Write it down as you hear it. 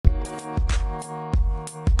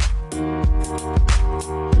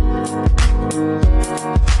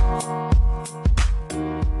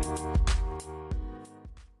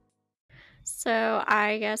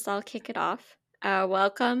guess I'll kick it off.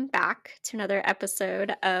 Welcome back to another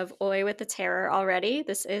episode of Oi with the Terror already.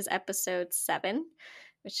 This is episode 7,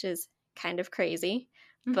 which is kind of crazy,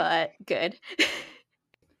 but good.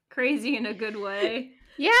 Crazy in a good way.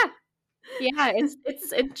 Yeah,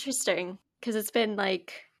 it's interesting because it's been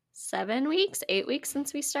like 7 weeks, 8 weeks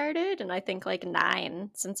since we started, and I think like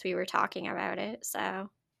 9 since we were talking about it.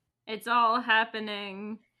 So It's all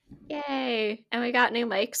happening. yay! And we got new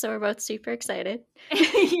mics, so we're both super excited.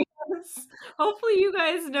 Yes. Hopefully you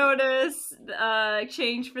guys notice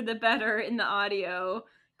change for the better in the audio.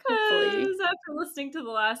 Hopefully. Because after listening to the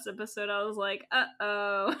last episode, I was like,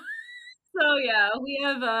 uh-oh. So yeah, we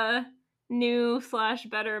have new /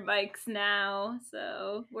 better mics now.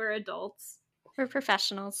 So we're adults. We're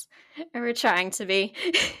professionals, and we're trying to be.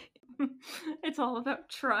 It's all about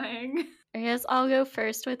trying. I guess I'll go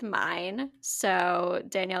first with mine. So,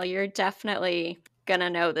 Danielle, you're definitely gonna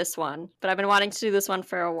know this one, but I've been wanting to do this one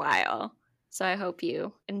for a while. So I hope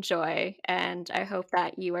you enjoy, and I hope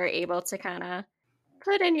that you are able to kind of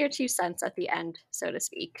put in your 2 cents at the end, so to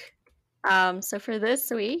speak. So for this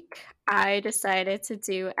week, I decided to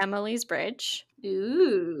do Emily's Bridge.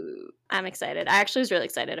 Ooh. I'm excited. I actually was really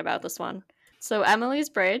excited about this one. So Emily's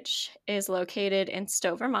Bridge is located in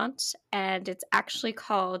Stowe, Vermont, and it's actually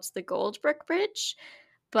called the Goldbrook Bridge,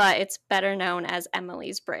 but it's better known as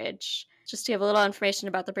Emily's Bridge. Just to give a little information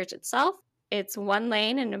about the bridge itself, it's 1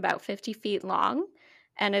 lane and about 50 feet long,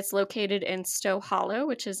 and it's located in Stowe Hollow,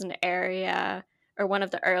 which is an area or one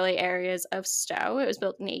of the early areas of Stowe. It was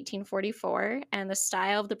built in 1844, and the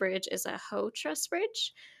style of the bridge is a hoe truss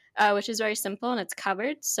bridge, which is very simple, and it's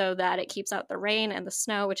covered so that it keeps out the rain and the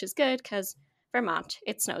snow, which is good because Vermont,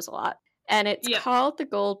 it snows a lot. And it's called the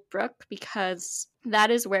Gold Brook because that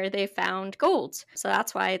is where they found gold. So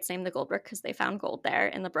that's why it's named the Gold Brook, because they found gold there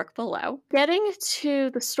in the brook below. Getting to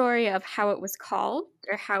the story of how it was called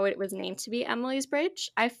or how it was named to be Emily's Bridge,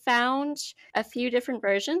 I found a few different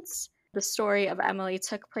versions. The story of Emily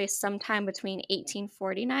took place sometime between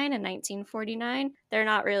 1849 and 1949. They're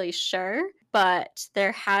not really sure, but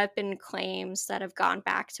there have been claims that have gone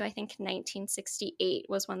back to, I think, 1968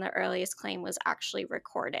 was when the earliest claim was actually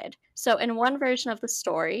recorded. So in one version of the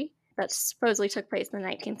story that supposedly took place in the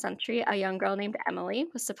 19th century, a young girl named Emily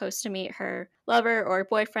was supposed to meet her lover or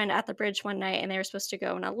boyfriend at the bridge one night, and they were supposed to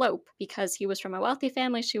go and elope. Because he was from a wealthy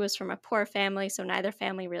family, she was from a poor family, so neither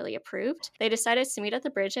family really approved. They decided to meet at the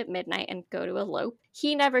bridge at midnight and go to elope.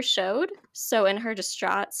 He never showed, so in her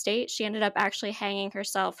distraught state, she ended up actually hanging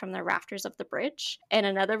herself from the rafters of the bridge. In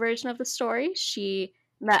another version of the story, she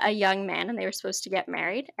met a young man and they were supposed to get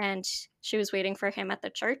married, and she was waiting for him at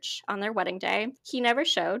the church on their wedding day. He never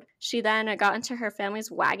showed. She then got into her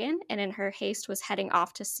family's wagon and in her haste was heading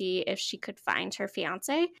off to see if she could find her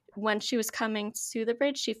fiance. When she was coming to the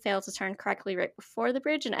bridge, she failed to turn correctly right before the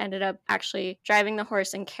bridge and ended up actually driving the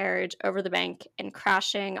horse and carriage over the bank and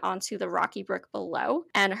crashing onto the rocky brook below,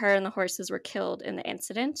 and her and the horses were killed in the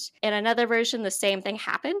incident. In another version, the same thing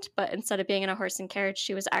happened, but instead of being in a horse and carriage,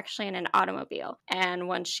 she was actually in an automobile, and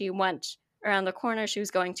when she went around the corner, she was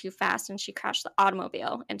going too fast and she crashed the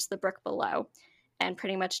automobile into the brook below and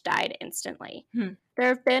pretty much died instantly. There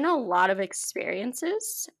have been a lot of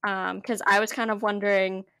experiences because I was kind of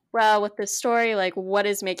wondering, well, with this story, like what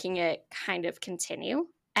is making it kind of continue?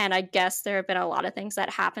 And I guess there have been a lot of things that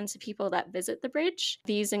happen to people that visit the bridge.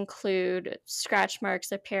 These include scratch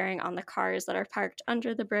marks appearing on the cars that are parked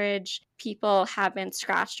under the bridge. People have been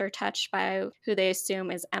scratched or touched by who they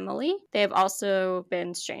assume is Emily. They have also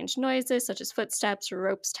been strange noises such as footsteps,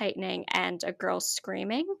 ropes tightening, and a girl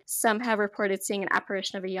screaming. Some have reported seeing an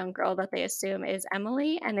apparition of a young girl that they assume is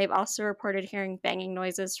Emily, and they've also reported hearing banging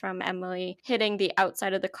noises from Emily hitting the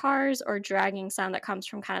outside of the cars or dragging sound that comes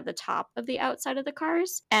from kind of the top of the outside of the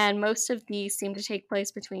cars. And most of these seem to take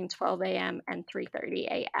place between 12 a.m. and 3:30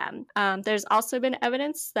 a.m. There's also been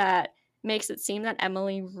evidence that makes it seem that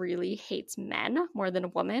Emily really hates men more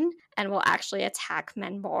than women and will actually attack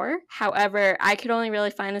men more. However, I could only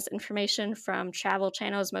really find this information from Travel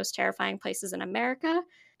Channel's Most Terrifying Places in America,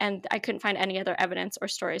 and I couldn't find any other evidence or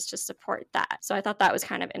stories to support that. So I thought that was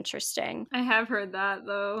kind of interesting. I have heard that,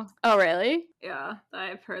 though. Oh, really? Yeah,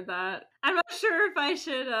 I've heard that. I'm not sure if I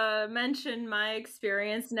should mention my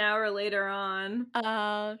experience now or later on.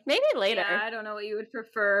 Maybe later. Yeah, I don't know what you would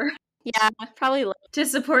prefer. Yeah, probably. To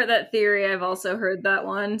support that theory, I've also heard that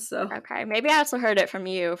one, so. Okay, maybe I also heard it from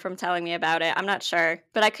you from telling me about it. I'm not sure,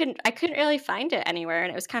 but I couldn't really find it anywhere,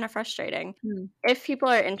 and it was kind of frustrating. Hmm. If people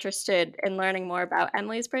are interested in learning more about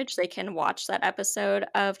Emily's Bridge, they can watch that episode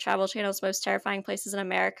of Travel Channel's Most Terrifying Places in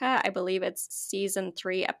America. I believe it's season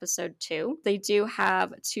 3, episode 2. They do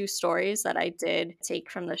have 2 stories that I did take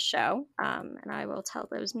from the show, and I will tell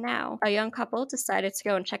those now. A young couple decided to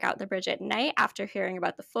go and check out the bridge at night after hearing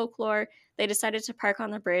about the folklore. They decided to park on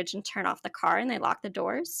the bridge and turn off the car, and they locked the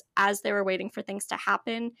doors. As they were waiting for things to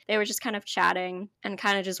happen, they were just kind of chatting and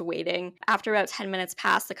kind of just waiting. After about 10 minutes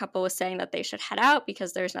passed, the couple was saying that they should head out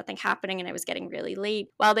because there was nothing happening and it was getting really late.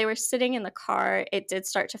 While they were sitting in the car, it did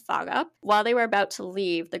start to fog up. While they were about to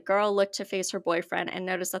leave, the girl looked to face her boyfriend and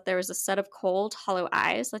noticed that there was a set of cold, hollow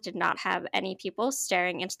eyes that did not have any people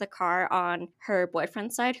staring into the car on her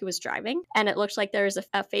boyfriend's side who was driving. And it looked like there was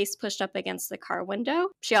a face pushed up against the car window.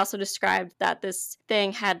 She also described that this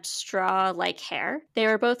thing had straw-like hair. They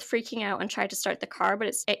were both freaking out and tried to start the car,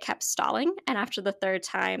 but it kept stalling. And after the third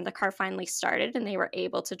time, the car finally started and they were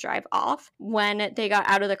able to drive off. When they got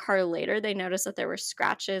out of the car later, they noticed that there were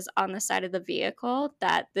scratches on the side of the vehicle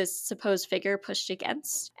that this supposed figure pushed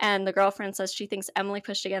against. And the girlfriend says she thinks Emily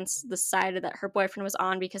pushed against the side that her boyfriend was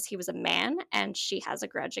on because he was a man and she has a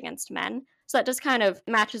grudge against men. So that just kind of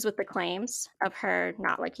matches with the claims of her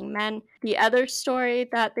not liking men. The other story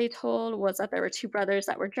that they told was that there were 2 brothers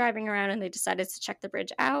that were driving around and they decided to check the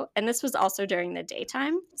bridge out. And this was also during the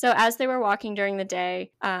daytime. So as they were walking during the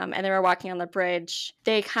day and they were walking on the bridge,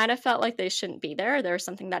 they kind of felt like they shouldn't be there. There was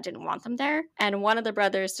something that didn't want them there. And one of the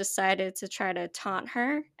brothers decided to try to taunt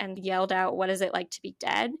her and yelled out, "What is it like to be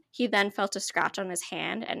dead?" He then felt a scratch on his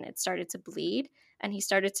hand and it started to bleed. And he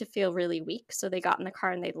started to feel really weak. So they got in the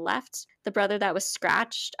car and they left. The brother that was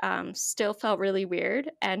scratched still felt really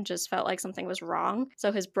weird and just felt like something was wrong.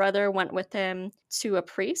 So his brother went with him to a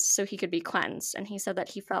priest so he could be cleansed. And he said that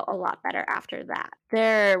he felt a lot better after that.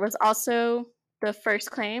 There was also the first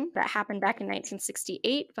claim that happened back in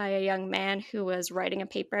 1968 by a young man who was writing a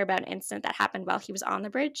paper about an incident that happened while he was on the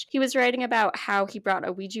bridge. He was writing about how he brought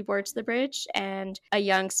a Ouija board to the bridge and a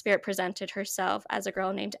young spirit presented herself as a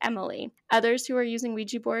girl named Emily. Others who were using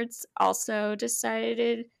Ouija boards also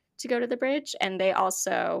decided to go to the bridge, and they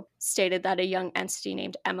also stated that a young entity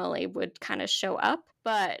named Emily would kind of show up.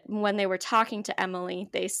 But when they were talking to Emily,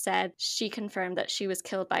 they said she confirmed that she was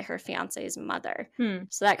killed by her fiance's mother.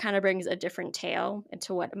 So that kind of brings a different tale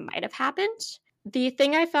into what might have happened. The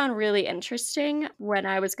thing I found really interesting when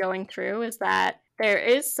I was going through is that there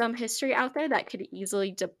is some history out there that could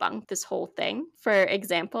easily debunk this whole thing. For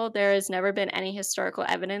example, there has never been any historical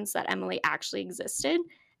evidence that Emily actually existed.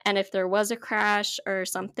 And if there was a crash or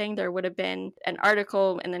something, there would have been an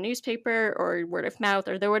article in the newspaper or word of mouth,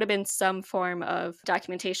 or there would have been some form of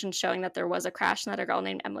documentation showing that there was a crash and that a girl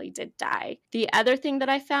named Emily did die. The other thing that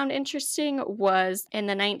I found interesting was in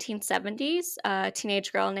the 1970s, a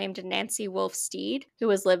teenage girl named Nancy Wolfe Steed, who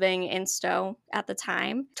was living in Stowe at the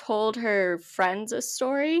time, told her friends a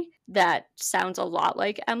story that sounds a lot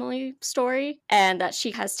like Emily's story and that she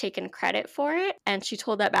has taken credit for it. And she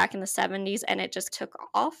told that back in the 70s and it just took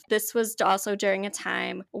off. This was also during a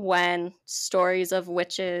time when stories of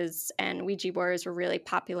witches and Ouija boards were really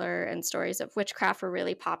popular and stories of witchcraft were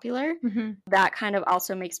really popular. That kind of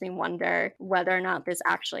also makes me wonder whether or not this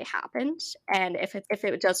actually happened and if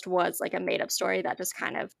it just was like a made up story that just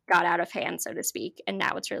kind of got out of hand, so to speak, and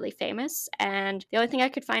now it's really famous. And the only thing I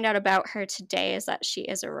could find out about her today is that she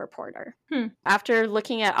is a reporter. After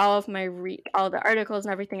looking at all of all the articles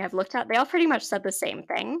and everything I've looked at, they all pretty much said the same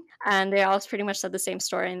thing, and they all pretty much said the same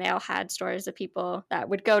story, and they all had stories of people that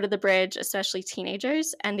would go to the bridge, especially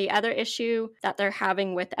teenagers. And the other issue that they're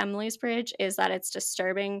having with Emily's Bridge is that it's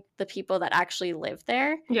disturbing the people that actually live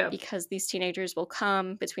there, because these teenagers will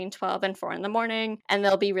come between 12 and 4 in the morning, and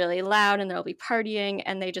they'll be really loud, and they'll be partying,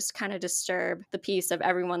 and they just kind of disturb the peace of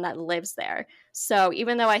everyone that lives there. So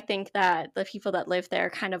even though I think that the people that live there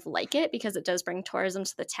kind of like it because it does bring tourism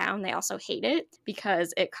to the town, they also hate it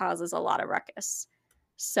because it causes a lot of ruckus.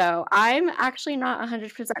 So I'm actually not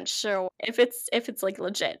 100% sure if it's like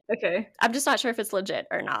legit. Okay. I'm just not sure if it's legit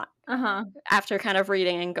or not. After kind of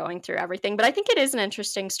reading and going through everything. But I think it is an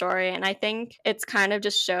interesting story, and I think it's kind of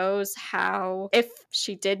just shows how, if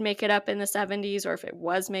she did make it up in the 70s or if it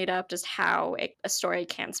was made up, just how a story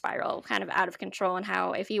can spiral kind of out of control, and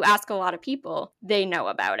how if you ask a lot of people, they know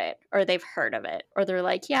about it or they've heard of it or they're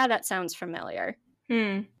like, yeah, that sounds familiar.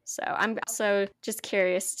 So I'm also just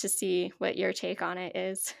curious to see what your take on it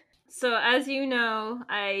is. So, as you know,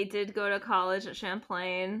 I did go to college at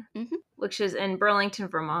Champlain, Hmm. which is in Burlington,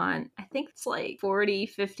 Vermont. I think it's like 40,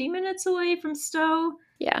 50 minutes away from Stowe.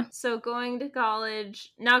 Yeah. So, going to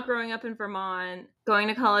college, not growing up in Vermont, going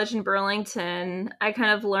to college in Burlington, I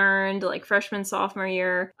kind of learned like freshman, sophomore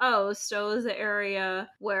year, oh, Stowe is the area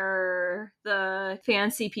where the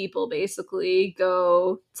fancy people basically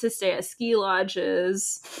go to stay at ski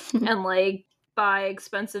lodges and like buy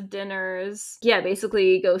expensive dinners. Yeah,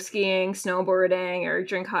 basically go skiing, snowboarding, or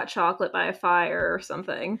drink hot chocolate by a fire or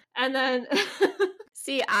something. And then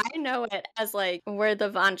See, I know it as like where the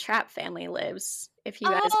Von Trapp family lives. If you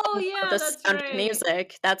guys oh know yeah, The that's Sound of right.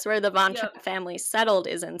 Music, that's where the Von Yep. Trapp family settled,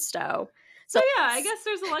 is in Stowe. So So yeah, I guess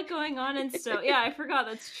there's a lot going on in Stowe. Yeah, I forgot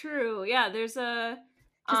that's true. Yeah, there's a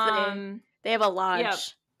because they have a yep.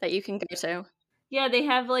 lodge that you can go to. Yeah, they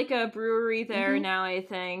have like a brewery there Hmm. now, I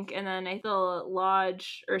think. And then I think the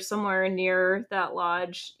lodge or somewhere near that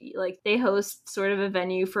lodge, like they host sort of a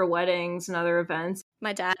venue for weddings and other events.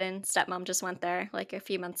 My dad and stepmom just went there like a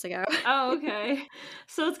few months ago. Oh, okay.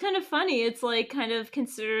 So it's kind of funny. It's like kind of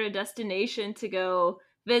considered a destination to go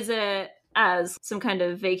visit as some kind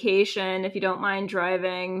of vacation if you don't mind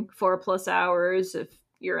driving 4+ hours if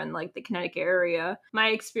you're in like the Connecticut area. My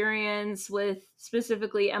experience with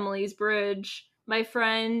specifically Emily's Bridge, my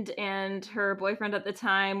friend and her boyfriend at the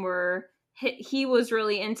time were he was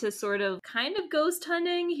really into sort of kind of ghost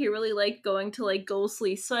hunting. He really liked going to like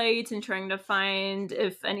ghostly sites and trying to find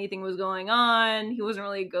if anything was going on. He wasn't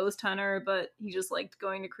really a ghost hunter, but he just liked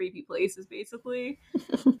going to creepy places basically.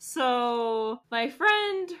 So my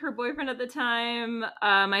friend, her boyfriend at the time,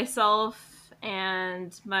 myself,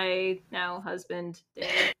 and my now husband,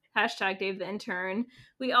 Dave, hashtag Dave the intern,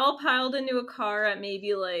 we all piled into a car at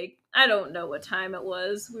maybe like, I don't know what time it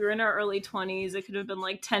was. We were in our early 20s. It could have been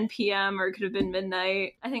like 10 p.m. or it could have been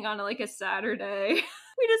midnight. I think on like a Saturday.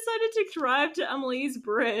 We decided to drive to Emily's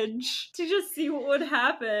Bridge to just see what would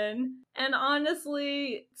happen. And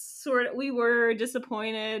honestly, sort of, we were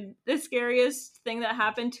disappointed. The scariest thing that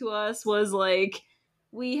happened to us was like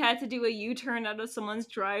we had to do a U-turn out of someone's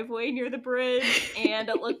driveway near the bridge, and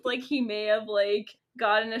it looked like he may have like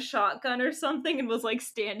gotten a shotgun or something and was like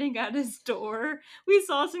standing at his door. We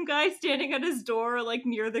saw some guy standing at his door like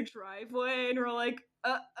near the driveway, and we're like,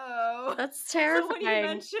 uh-oh. That's So when he terrifying.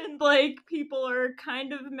 mentioned like people are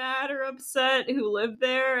kind of mad or upset who live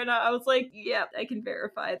there, and I was like, yep, I can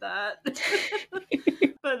verify that.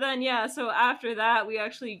 But then yeah, so after that we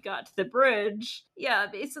actually got to the bridge. Yeah,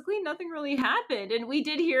 basically nothing really happened. And we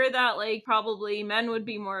did hear that like probably men would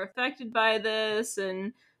be more affected by this,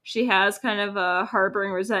 and she has kind of a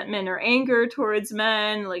harboring resentment or anger towards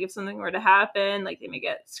men. Like if something were to happen, like they may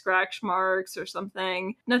get scratch marks or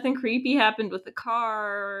something. Nothing creepy happened with the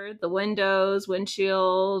car, the windows,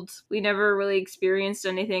 windshield. We never really experienced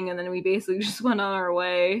anything, and then we basically just went on our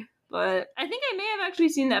way. But I think I may have actually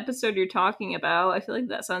seen the episode you're talking about. I feel like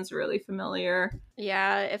that sounds really familiar.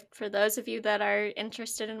 Yeah, if for those of you that are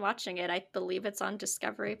interested in watching it, I believe it's on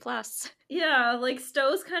Discovery Plus. Yeah, like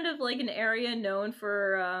Stowe's kind of like an area known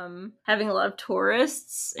for having a lot of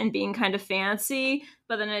tourists and being kind of fancy,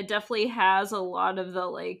 but then it definitely has a lot of the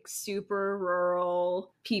like super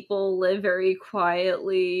rural people live very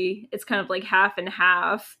quietly. It's kind of like half and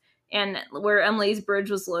half. And where Emily's Bridge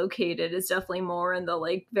was located is definitely more in the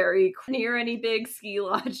like very near any big ski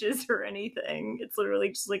lodges or anything. It's literally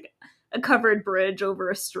just like a covered bridge over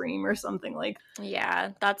a stream or something like.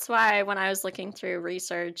 Yeah, that's why when I was looking through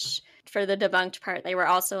research for the debunked part, they were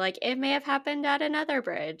also like, it may have happened at another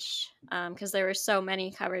bridge, because there were so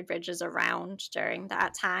many covered bridges around during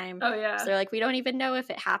that time. Oh So yeah. they're like, we don't even know if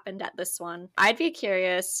it happened at this one. I'd be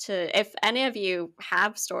curious to, if any of you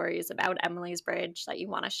have stories about Emily's Bridge that you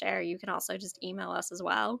want to share, you can also just email us as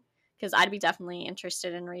well. Because I'd be definitely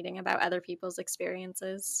interested in reading about other people's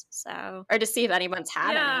experiences. So, or to see if anyone's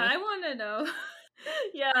had Yeah, any. I want to know.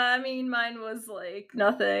 Yeah, I mean, mine was like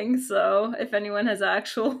nothing. So if anyone has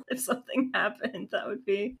actual, if something happened, that would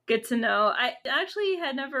be good to know. I actually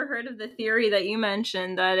had never heard of the theory that you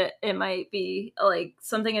mentioned that it might be like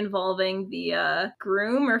something involving the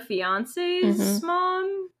groom or fiance's Mhm.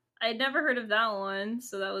 mom. I'd never heard of that one,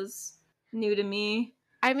 so that was new to me.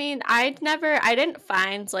 I mean, I didn't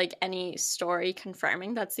find like any story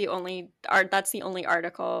confirming that's the only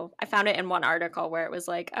article. I found it in one article where it was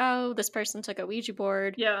like, oh, this person took a Ouija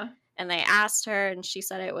board Yeah. and they asked her and she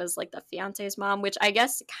said it was like the fiance's mom, which I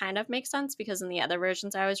guess kind of makes sense because in the other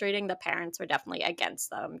versions I was reading, the parents were definitely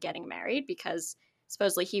against them getting married because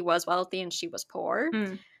supposedly he was wealthy and she was poor.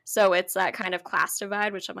 Mm. So it's that kind of class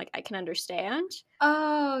divide, which I'm like, I can understand.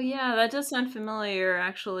 Oh, yeah, that does sound familiar,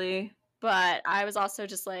 actually. But I was also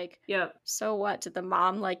just like, Yep. so what? Did the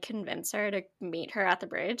mom like convince her to meet her at the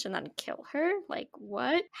bridge and then kill her? Like,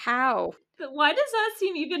 what? How? But why does that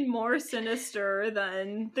seem even more sinister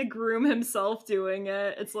than the groom himself doing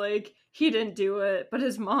it? It's like he didn't do it, but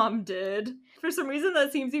his mom did. For some reason,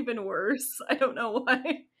 that seems even worse. I don't know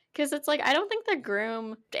why. Because it's like, I don't think the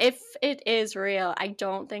groom, if it is real, I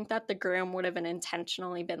don't think that the groom would have been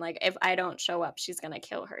intentionally been like, if I don't show up, she's going to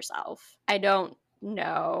kill herself. I don't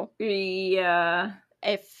know Yeah.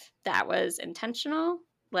 if that was intentional.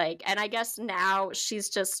 Like, and I guess now she's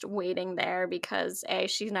just waiting there because A,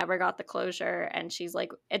 she never got the closure. And she's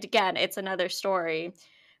like, again, it's another story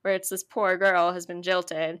where it's this poor girl has been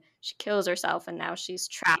jilted. She kills herself and now she's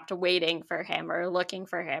trapped waiting for him or looking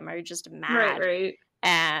for him or just Right, mad. right.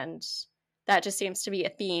 And that just seems to be a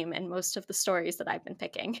theme in most of the stories that I've been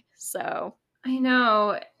picking. So I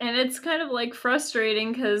know. And it's kind of like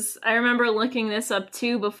frustrating because I remember looking this up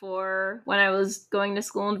too before when I was going to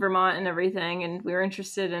school in Vermont and everything, and we were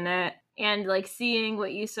interested in it. And like seeing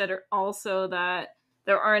what you said also that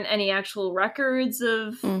there aren't any actual records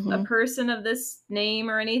of a mm-hmm. person of this name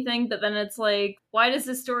or anything. But then it's like, why does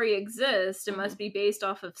this story exist? It must be based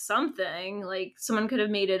off of something. Like someone could have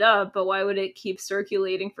made it up, but why would it keep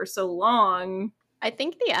circulating for so long? I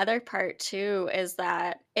think the other part too is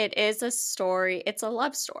that it is a story, it's a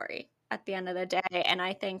love story at the end of the day. And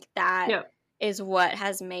I think that Yeah. is what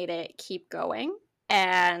has made it keep going.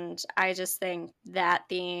 And I just think that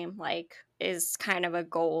theme, like, is kind of a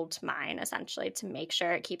gold mine essentially to make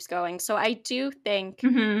sure it keeps going. So I do think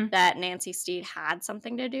Mm-hmm. that Nancy Steed had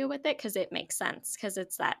something to do with it because it makes sense because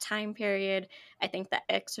it's that time period. I think The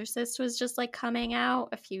Exorcist was just like coming out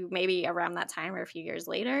a few, maybe around that time or a few years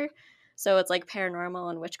later. So it's like paranormal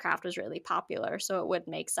and witchcraft was really popular. So it would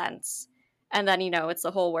make sense. And then, it's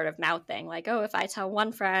the whole word of mouth thing. Like, oh, if I tell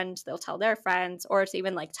one friend, they'll tell their friends. Or it's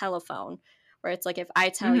even like telephone, where it's like if I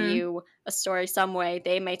tell Mm-hmm. you a story some way,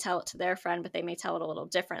 they may tell it to their friend, but they may tell it a little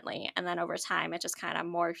differently. And then over time, it just kind of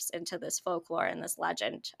morphs into this folklore and this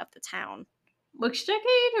legend of the town. Which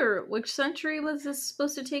decade or which century was this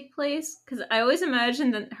supposed to take place? Because I always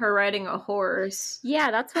imagined that her riding a horse.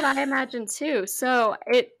 Yeah, that's what I imagine too. So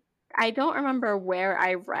I don't remember where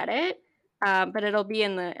I read it, but it'll be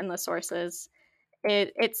in the sources.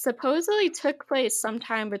 It supposedly took place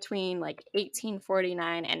sometime between like 1849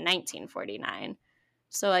 and 1949.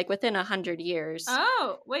 So like within 100 years.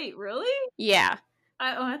 Oh, wait, really? Yeah.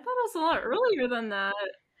 I thought it was a lot earlier than that.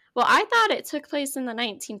 Well, I thought it took place in the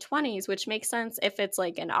 1920s, which makes sense if it's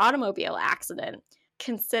like an automobile accident,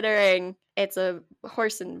 considering it's a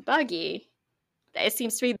horse and buggy. It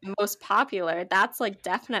seems to be the most popular. That's like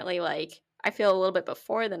definitely like I feel a little bit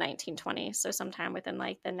before the 1920s, so sometime within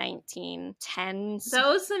like the 1910s. That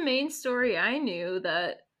was the main story I knew,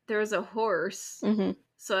 that there was a horse. Mm-hmm.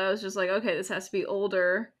 So I was just like, okay, this has to be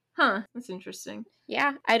older. Huh, that's interesting.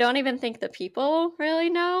 Yeah, I don't even think the people really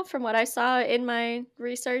know from what I saw in my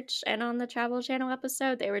research and on the Travel Channel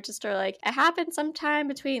episode. They were just like, it happened sometime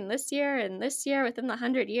between this year and this year within the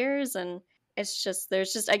 100 years. And it's just,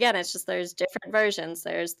 there's different versions.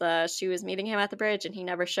 There's she was meeting him at the bridge and he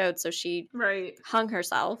never showed. So she Right. hung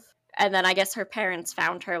herself. And then I guess her parents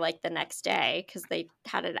found her like the next day because they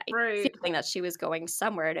had a Right. feeling that she was going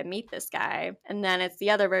somewhere to meet this guy. And then it's the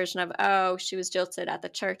other version of, oh, she was jilted at the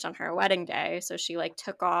church on her wedding day. So she like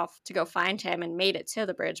took off to go find him and made it to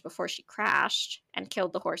the bridge before she crashed and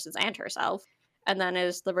killed the horses and herself. And then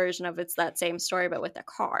is the version of it's that same story but with a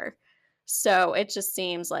car. So it just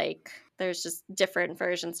seems like there's just different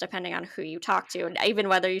versions depending on who you talk to. And even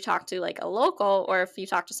whether you talk to like a local or if you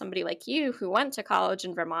talk to somebody like you who went to college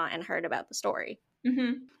in Vermont and heard about the story.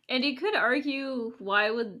 Mm-hmm. And you could argue,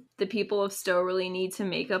 why would the people of Stowe really need to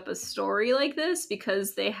make up a story like this?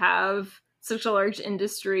 Because they have such a large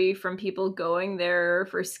industry from people going there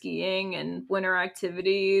for skiing and winter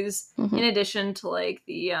activities, in addition to like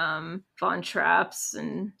the Von Traps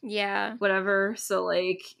and whatever. So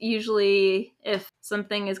like usually if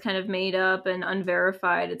something is kind of made up and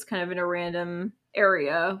unverified, it's kind of in a random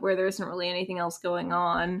area where there isn't really anything else going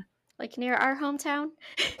on. Like near our hometown.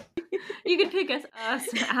 You could pick us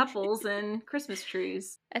some apples and Christmas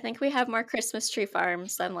trees. I think we have more Christmas tree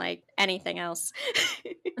farms than like anything else.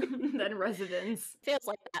 Than residents. Feels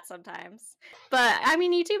like that sometimes. But I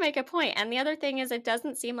mean, you do make a point. And the other thing is it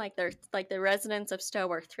doesn't seem like they're like the residents of Stowe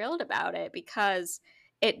were thrilled about it because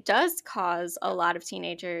it does cause a lot of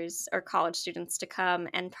teenagers or college students to come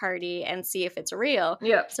and party and see if it's real.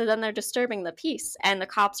 Yep. So then they're disturbing the peace, and the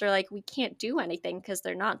cops are like, we can't do anything because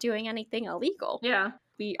they're not doing anything illegal. Yeah.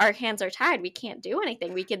 Our hands are tied. We can't do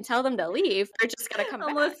anything. We can tell them to leave. They're just gonna come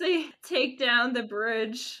Unless back. they take down the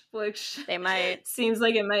bridge, which They might. seems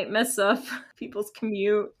like it might mess up people's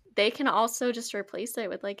commute. They can also just replace it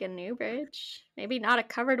with like a new bridge. Maybe not a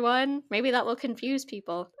covered one. Maybe that will confuse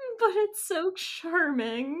people. But it's so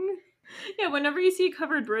charming. Yeah, whenever you see a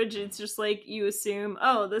covered bridge, it's just like you assume,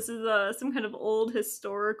 oh, this is some kind of old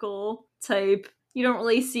historical type. You don't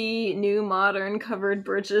really see new modern covered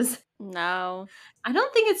bridges. No. I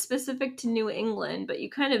don't think it's specific to New England, but you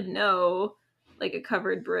kind of know like a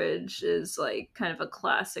covered bridge is like kind of a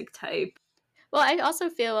classic type. Well, I also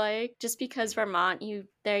feel like just because Vermont,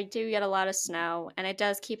 they do get a lot of snow, and it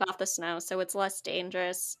does keep off the snow, so it's less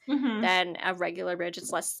dangerous Mm-hmm. than a regular bridge.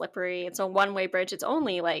 It's less slippery. It's a one-way bridge. It's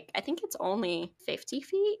only like I think it's only 50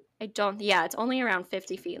 feet. Yeah, it's only around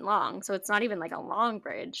 50 feet long, so it's not even like a long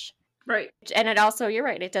bridge. Right. And it also, you're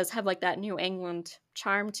right, it does have like that New England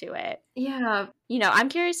charm to it. Yeah. I'm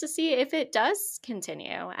curious to see if it does continue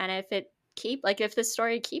and if the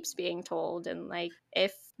story keeps being told, and like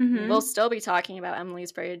if we'll still be talking about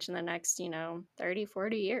Emily's Bridge in the next 30,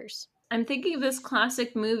 40 years. I'm thinking of this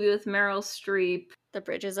classic movie with Meryl Streep. The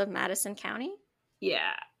Bridges of Madison County.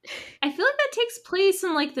 Yeah. I feel like that takes place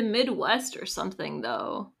in like the Midwest or something,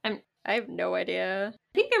 though. I have no idea.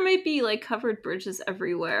 I think there might be like covered bridges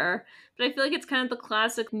everywhere, but I feel like it's kind of the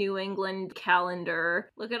classic New England calendar.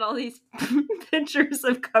 Look at all these pictures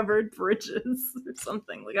of covered bridges or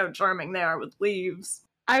something. Look how charming they are with leaves.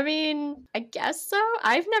 I mean, I guess so.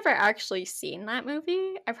 I've never actually seen that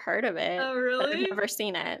movie. I've heard of it. Oh, But really? I've never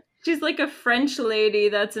seen it. She's like a French lady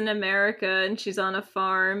that's in America and she's on a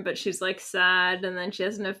farm, but she's like sad, and then she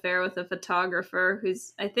has an affair with a photographer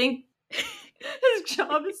who's, I think, his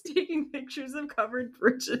job is taking pictures of covered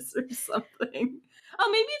bridges or something. Oh,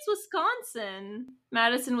 maybe it's Wisconsin.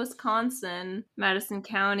 Madison, Wisconsin. Madison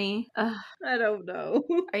County. I don't know.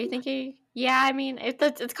 Are you thinking? Yeah, I mean, it's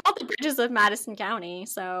called the Bridges of Madison County,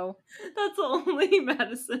 so That's the only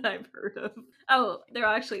Madison I've heard of. Oh, there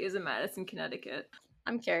actually is a Madison, Connecticut.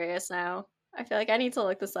 I'm curious now. I feel like I need to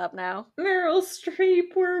look this up now. Meryl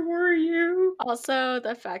Streep, where were you? Also,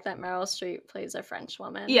 the fact that Meryl Streep plays a French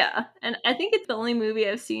woman. Yeah, and I think it's the only movie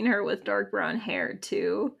I've seen her with dark brown hair,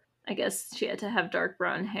 too. I guess she had to have dark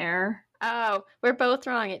brown hair. Oh, we're both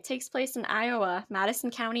wrong. It takes place in Iowa,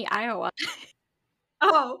 Madison County, Iowa.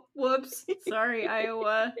 Oh, whoops. Sorry,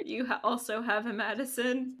 Iowa. You also have a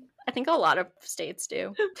Madison. I think a lot of states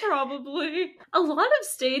do. Probably. A lot of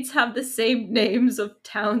states have the same names of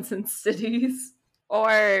towns and cities.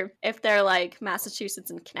 Or if they're like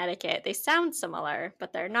Massachusetts and Connecticut, they sound similar,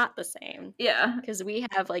 but they're not the same. Yeah. Because we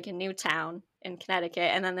have like a Newtown in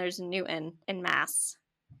Connecticut, and then there's Newton in Mass.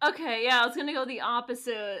 Okay, yeah, I was gonna go the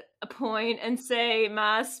opposite point and say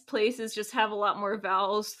Mass places just have a lot more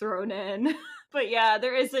vowels thrown in. But yeah,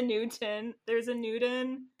 there is a Newton. There's a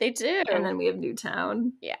Newton. They do. And then we have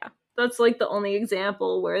Newtown. Yeah. That's like the only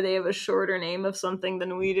example where they have a shorter name of something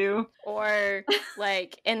than we do. Or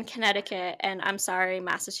like in Connecticut, and I'm sorry,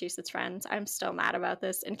 Massachusetts friends, I'm still mad about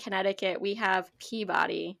this. In Connecticut, we have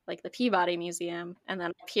Peabody, like the Peabody Museum, and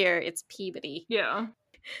then up here it's Peabody. Yeah.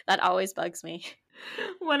 That always bugs me.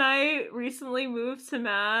 When I recently moved to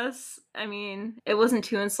Mass, I mean, it wasn't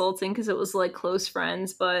too insulting because it was like close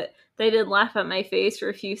friends, but they did laugh at my face for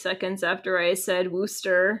a few seconds after I said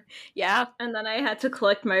Worcester. Yeah. And then I had to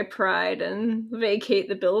collect my pride and vacate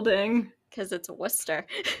the building. Because it's Worcester.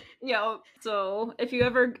 Yeah, so if you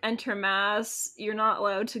ever enter Mass, you're not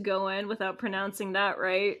allowed to go in without pronouncing that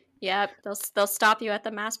right. Yep, they'll stop you at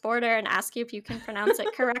the Mass border and ask you if you can pronounce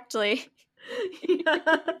it correctly. Yeah.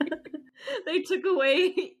 They took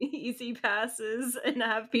away easy passes and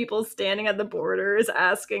have people standing at the borders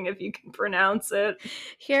asking if you can pronounce it.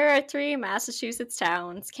 Here are 3 Massachusetts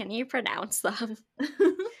towns. Can you pronounce them?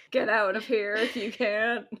 Get out of here if you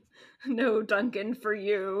can't. No Duncan for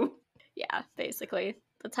you. Yeah, basically.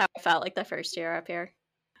 That's how I felt like the first year up here.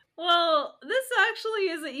 Well, this actually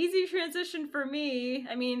is an easy transition for me.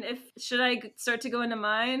 I mean, should I start to go into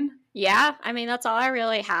mine? Yeah, I mean, that's all I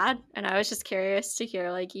really had. And I was just curious to hear,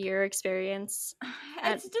 like, your experience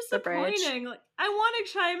It's at the bridge. disappointing. Like, I want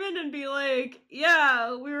to chime in and be like,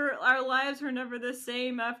 yeah, our lives were never the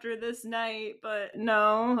same after this night, but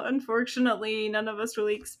no, unfortunately, none of us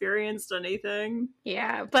really experienced anything.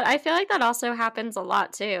 Yeah, but I feel like that also happens a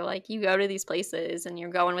lot, too. Like, you go to these places and you're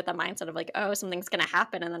going with the mindset of, like, oh, something's gonna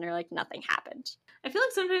happen, and then you're like, nothing happened. I feel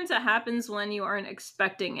like sometimes that happens when you aren't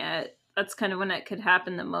expecting it. that's kind of when it could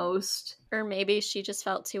happen the most. Or maybe she just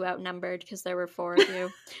felt too outnumbered because there were 4 of you.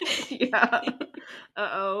 Yeah.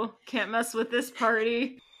 Uh-oh. Can't mess with this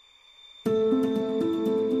party.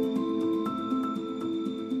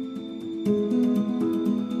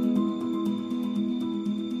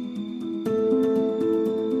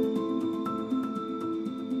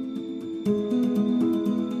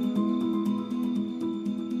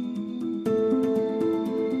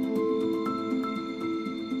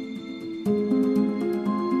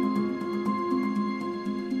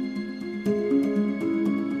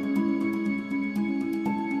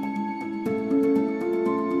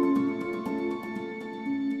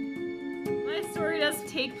 My story does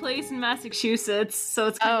take place in Massachusetts, so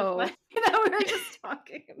it's kind of funny that we were just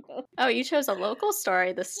talking about. Oh, you chose a local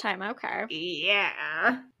story this time. Okay.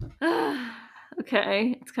 Yeah.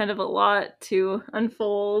 Okay, it's kind of a lot to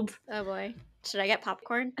unfold. Oh boy. Should I get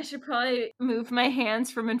popcorn? I should probably move my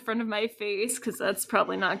hands from in front of my face because that's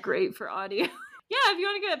probably not great for audio. Yeah, if you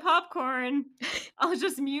want to get popcorn, I'll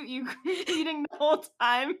just mute you eating the whole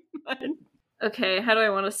time. Okay, how do I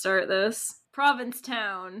want to start this?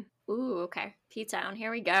 Provincetown. Ooh, okay. P-Town.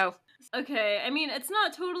 Here we go. Okay, I mean, it's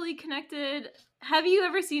not totally connected. Have you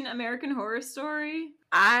ever seen American Horror Story?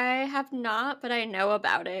 I have not, but I know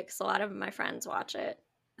about it because a lot of my friends watch it.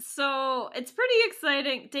 So it's pretty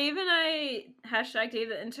exciting. Dave and I, hashtag Dave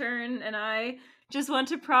the intern, and I just went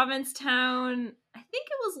to Provincetown. I think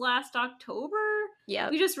it was last October. Yeah.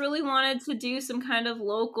 We just really wanted to do some kind of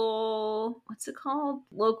local, what's it called?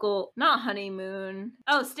 Local, not honeymoon.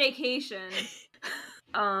 Oh, staycation.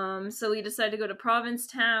 So we decided to go to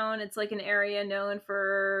Provincetown. It's like an area known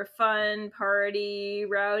for fun, party,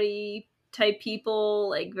 rowdy type people,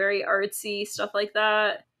 like very artsy, stuff like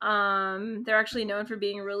that. They're actually known for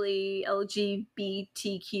being really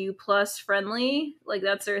LGBTQ plus friendly. Like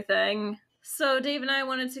that's their thing. So Dave and I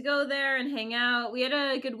wanted to go there and hang out. We had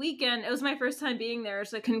a good weekend. It was my first time being there,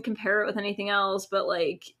 so I couldn't compare it with anything else, but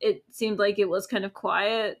like it seemed like it was kind of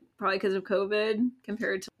quiet, probably because of COVID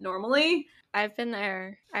compared to normally. I've been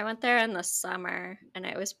there. I went there in the summer and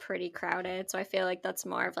it was pretty crowded, so I feel like that's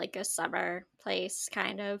more of like a summer place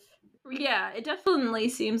kind of. Yeah, it definitely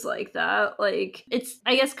seems like that. Like, it's,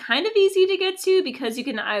 I guess, kind of easy to get to because you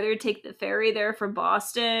can either take the ferry there from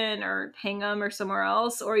Boston or Hingham or somewhere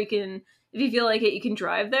else, or you can, if you feel like it, you can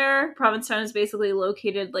drive there. Provincetown is basically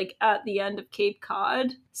located like at the end of Cape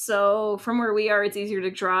Cod. So from where we are, it's easier to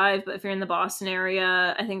drive. But if you're in the Boston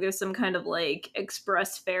area, I think there's some kind of like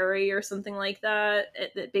express ferry or something like that.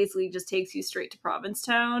 That basically just takes you straight to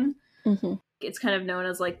Provincetown. Mm-hmm. It's kind of known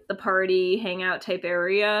as like the party hangout type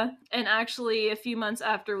area. And actually, a few months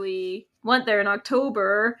after we went there in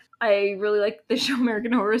October, I really liked the show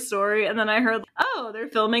American Horror Story. And then I heard, oh, they're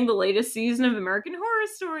filming the latest season of American Horror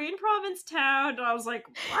Story in Provincetown. And I was like,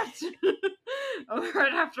 what? Oh,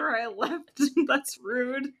 right after I left. That's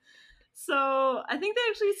rude. So I think they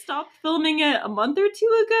actually stopped filming it a month or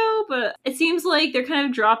two ago, but it seems like they're kind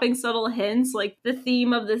of dropping subtle hints. Like the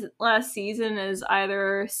theme of this last season is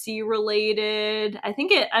either sea related. I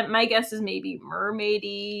think my guess is maybe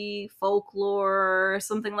mermaidy, folklore,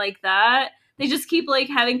 something like that. They just keep like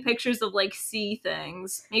having pictures of like sea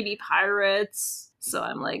things, maybe pirates. So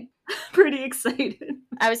I'm like pretty excited.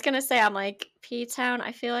 I was gonna say, I'm like, P-Town,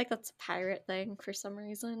 I feel like that's a pirate thing for some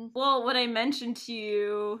reason. Well, what I mentioned to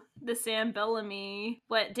you, the Sam Bellamy,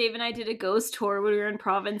 what Dave and I did a ghost tour when we were in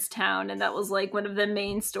Provincetown, and that was like one of the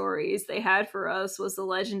main stories they had for us was the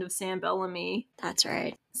legend of Sam Bellamy. That's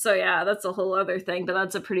right. So yeah, that's a whole other thing, but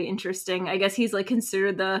that's a pretty interesting. I guess he's like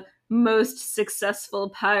considered the most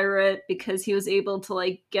successful pirate because he was able to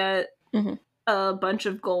like get a bunch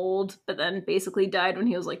of gold, but then basically died when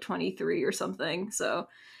he was like 23 or something. So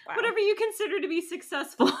wow. Whatever you consider to be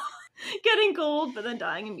successful, getting gold, but then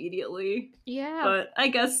dying immediately. Yeah. But I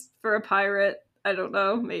guess for a pirate, I don't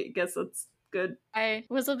know. I guess that's good. I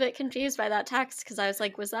was a bit confused by that text because I was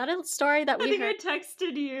like, was that a story that we heard? I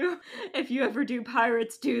texted you. If you ever do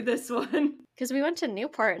pirates, do this one. Because we went to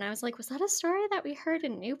Newport and I was like, was that a story that we heard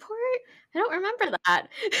in Newport? I don't remember that.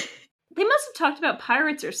 They must have talked about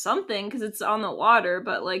pirates or something because it's on the water,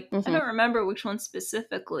 but like I don't remember which one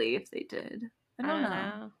specifically if they did. I don't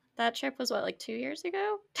know. That trip was what, like 2 years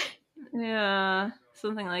ago? Yeah,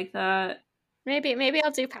 something like that. Maybe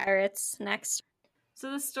I'll do pirates next.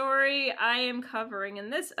 So the story I am covering in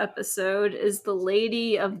this episode is The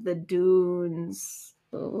Lady of the Dunes.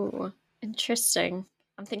 Ooh, interesting.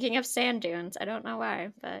 I'm thinking of sand dunes. I don't know why,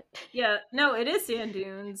 but... Yeah, no, it is sand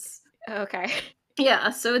dunes. Okay. Yeah,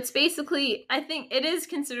 so it's basically, I think it is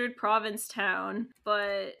considered Provincetown,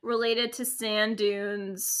 but related to sand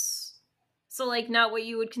dunes. So, like, not what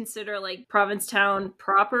you would consider, like, Provincetown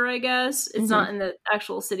proper, I guess. It's Hmm. not in the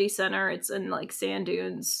actual city center. It's in, like, sand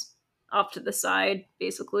dunes off to the side,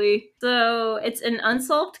 basically. So, it's an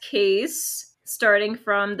unsolved case starting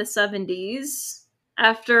from the 70s.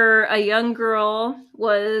 After a young girl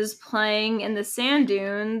was playing in the sand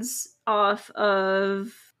dunes off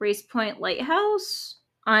of Race Point Lighthouse.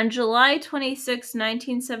 On July 26,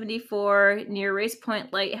 1974, near Race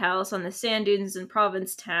Point Lighthouse on the sand dunes in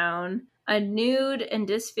Provincetown, a nude and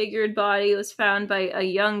disfigured body was found by a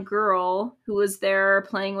young girl who was there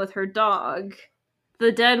playing with her dog.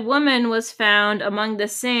 The dead woman was found among the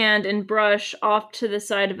sand and brush off to the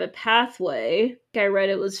side of a pathway. I read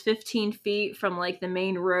it was 15 feet from like the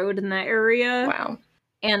main road in that area. Wow.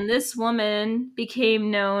 And this woman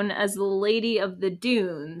became known as the Lady of the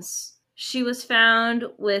Dunes. She was found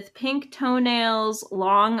with pink toenails,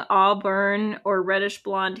 long auburn or reddish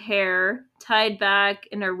blonde hair, tied back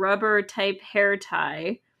in a rubber type hair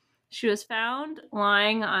tie. She was found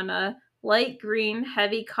lying on a light green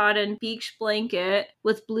heavy cotton beach blanket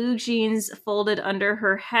with blue jeans folded under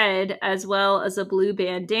her head as well as a blue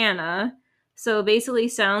bandana. So it basically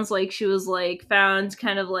sounds like she was like found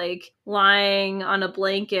kind of like lying on a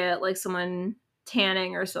blanket like someone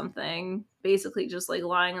tanning or something, basically just like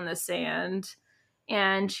lying on the sand.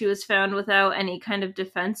 And she was found without any kind of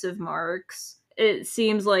defensive marks. It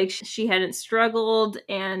seems like she hadn't struggled,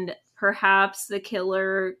 and perhaps the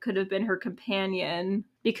killer could have been her companion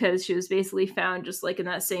because she was basically found just like in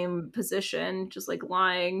that same position, just like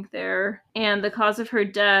lying there. And the cause of her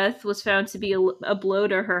death was found to be a blow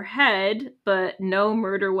to her head, but no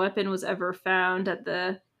murder weapon was ever found at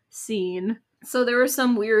the scene. So there were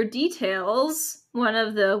some weird details. One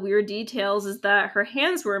of the weird details is that her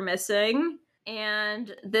hands were missing,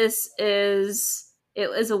 and it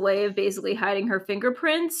was a way of basically hiding her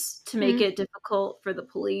fingerprints to make it difficult for the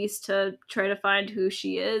police to try to find who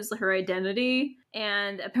she is, her identity.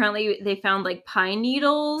 And apparently they found like pine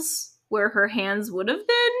needles where her hands would have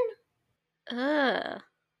been. Ugh.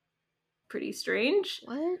 Pretty strange.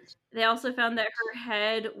 What? They also found that her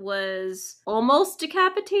head was almost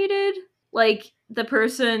decapitated. Like the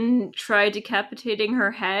person tried decapitating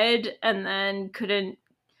her head and then couldn't,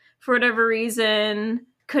 for whatever reason,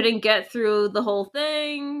 couldn't get through the whole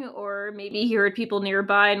thing, or maybe he heard people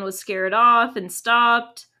nearby and was scared off and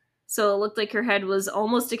stopped. So it looked like her head was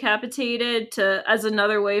almost decapitated to as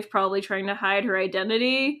another way of probably trying to hide her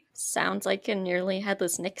identity. Sounds like a nearly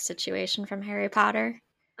headless Nick situation from Harry Potter.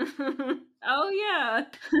 Oh yeah,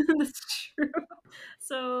 that's true.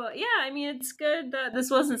 So yeah, I mean it's good that this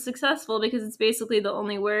wasn't successful because it's basically the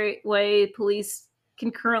only way police can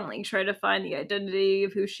currently try to find the identity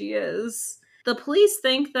of who she is. The police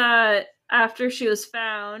think that after she was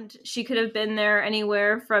found, she could have been there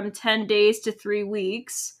anywhere from 10 days to 3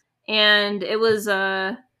 weeks, and it was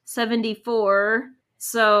 74.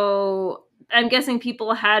 So I'm guessing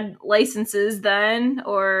people had licenses then,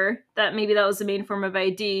 or that maybe that was the main form of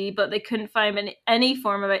ID, but they couldn't find any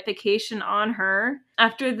form of identification on her.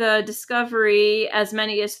 After the discovery, as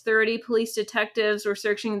many as 30 police detectives were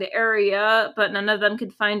searching the area, but none of them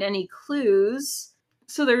could find any clues.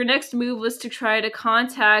 So their next move was to try to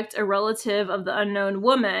contact a relative of the unknown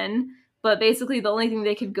woman, but basically the only thing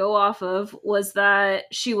they could go off of was that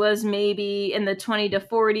she was maybe in the 20 to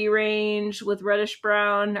 40 range with reddish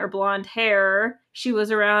brown or blonde hair. She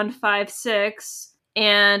was around 5'6"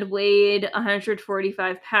 and weighed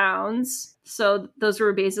 145 pounds. So those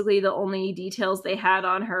were basically the only details they had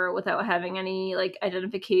on her without having any like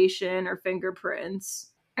identification or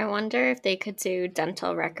fingerprints. I wonder if they could do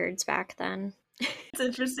dental records back then. It's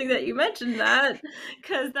interesting that you mentioned that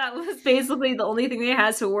because that was basically the only thing they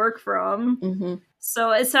had to work from. Mm-hmm. So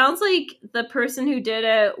it sounds like the person who did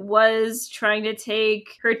it was trying to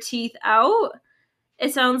take her teeth out.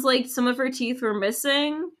 It sounds like some of her teeth were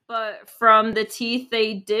missing, but from the teeth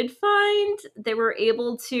they did find, they were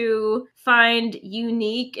able to find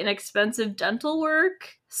unique and expensive dental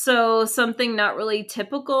work. So something not really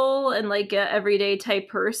typical and like a everyday type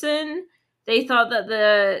person. They thought that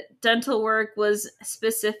the dental work was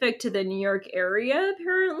specific to the New York area,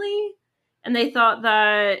 apparently. And they thought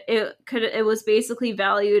that it was basically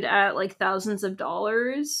valued at like thousands of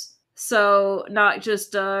dollars. So not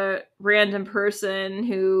just a random person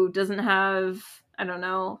who doesn't have, I don't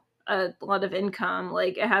know, a lot of income.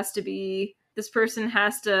 Like it has to be, this person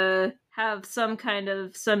has to have some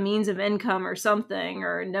means of income or something,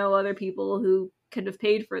 or know other people who could have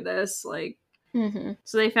paid for this. Like,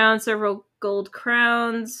 so they found several gold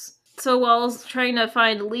crowns. So while trying to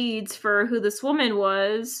find leads for who this woman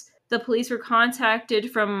was, the police were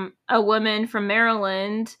contacted from a woman from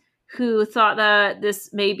Maryland who thought that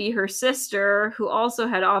this may be her sister, who also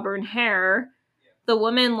had auburn hair. The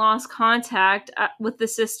woman lost contact with the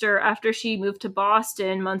sister after she moved to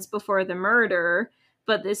Boston months before the murder,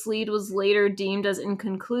 but this lead was later deemed as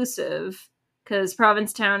inconclusive because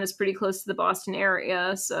Provincetown is pretty close to the Boston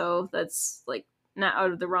area, so that's like not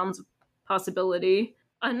out of the realms of possibility.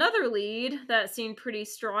 Another lead that seemed pretty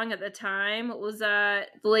strong at the time was that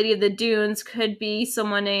the Lady of the Dunes could be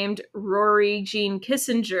someone named Rory Jean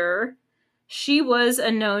Kissinger. She was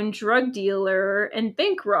a known drug dealer and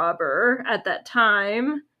bank robber at that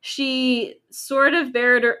time. She sort of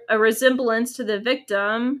bared a resemblance to the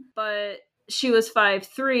victim, but she was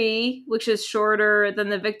 5'3", which is shorter than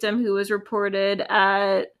the victim, who was reported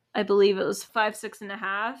at, I believe it was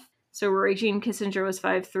 5'6.5". So Rory Jean Kissinger was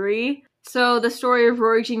 5'3". So the story of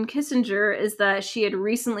Rory Jean Kissinger is that she had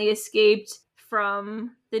recently escaped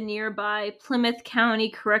from the nearby Plymouth County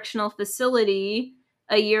Correctional Facility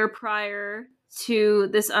a year prior to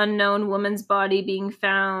this unknown woman's body being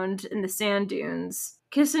found in the sand dunes.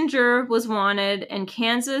 Kissinger was wanted in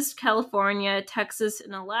Kansas, California, Texas,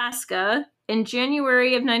 and Alaska. In January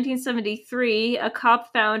of 1973, a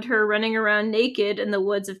cop found her running around naked in the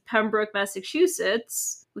woods of Pembroke,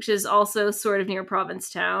 Massachusetts, which is also sort of near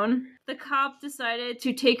Provincetown. The cop decided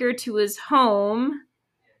to take her to his home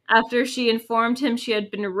after she informed him she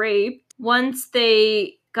had been raped. Once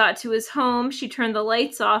they got to his home, she turned the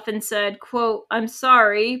lights off and said, quote, "I'm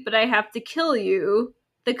sorry, but I have to kill you."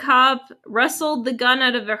 The cop wrestled the gun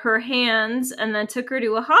out of her hands and then took her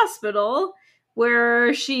to a hospital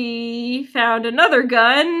where she found another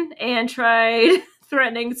gun and tried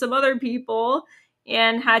threatening some other people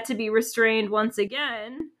and had to be restrained once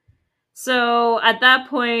again. So at that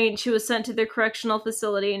point, she was sent to the correctional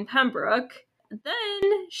facility in Pembroke. Then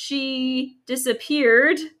she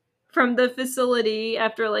disappeared from the facility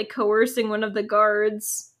after like coercing one of the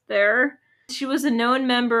guards there. She was a known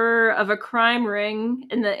member of a crime ring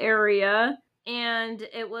in the area, and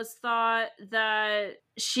it was thought that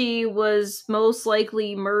she was most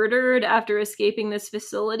likely murdered after escaping this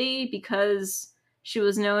facility because she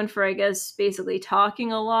was known for, I guess, basically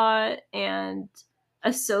talking a lot, and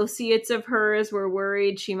associates of hers were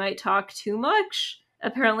worried she might talk too much.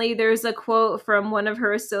 Apparently, there's a quote from one of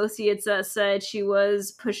her associates that said she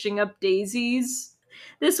was pushing up daisies.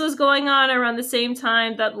 This was going on around the same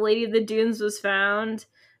time that the Lady of the Dunes was found,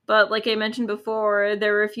 but like I mentioned before,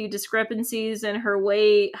 there were a few discrepancies in her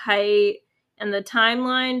weight, height, and the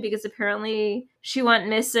timeline because apparently she went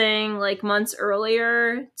missing like months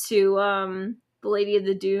earlier to the Lady of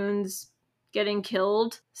the Dunes getting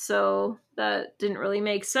killed, so that didn't really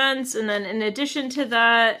make sense. And then in addition to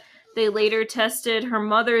that, they later tested her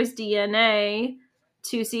mother's DNA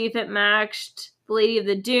to see if it matched the Lady of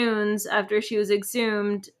the Dunes after she was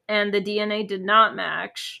exhumed, and the DNA did not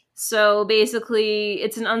match. So basically,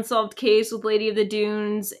 it's an unsolved case with Lady of the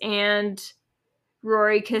Dunes and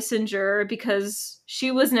Rory Kissinger because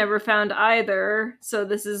she was never found either. So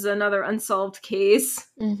this is another unsolved case.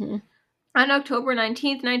 Mm-hmm. On October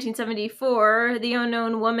 19th, 1974, the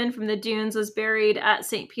unknown woman from the dunes was buried at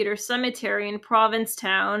St. Peter's Cemetery in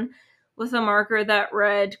Provincetown with a marker that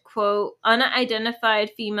read, quote,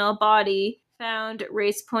 "Unidentified female body found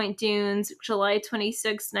Race Point Dunes, July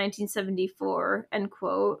 26, 1974, end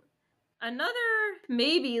quote. Another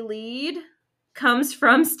maybe lead comes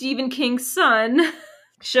from Stephen King's son,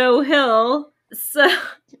 Joe Hill, so,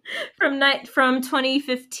 from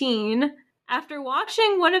 2015. After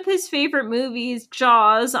watching one of his favorite movies,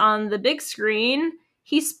 Jaws, on the big screen,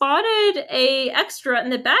 he spotted a extra in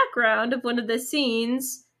the background of one of the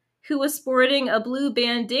scenes who was sporting a blue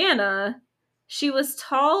bandana. She was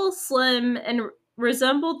tall, slim, and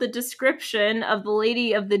resembled the description of the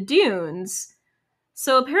Lady of the Dunes.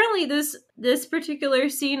 So apparently this particular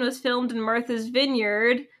scene was filmed in Martha's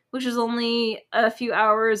Vineyard, which is only a few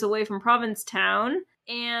hours away from Provincetown.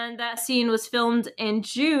 And that scene was filmed in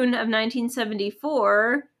June of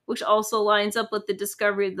 1974, which also lines up with the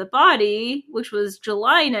discovery of the body, which was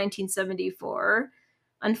July 1974.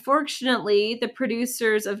 Unfortunately, the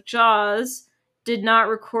producers of Jaws did not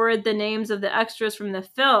record the names of the extras from the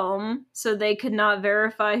film, so they could not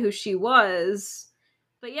verify who she was.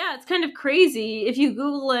 But yeah, it's kind of crazy. If you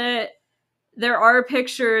Google it, there are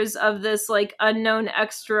pictures of this like unknown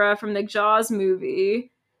extra from the Jaws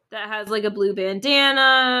movie that has like a blue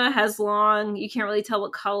bandana, has long, you can't really tell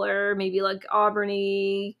what color, maybe like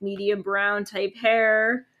auburny, medium brown type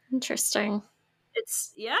hair. Interesting.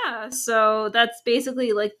 It's, yeah, so that's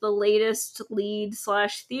basically like the latest lead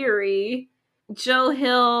 / theory. Joe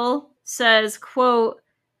Hill says, quote,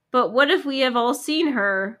 "But what if we have all seen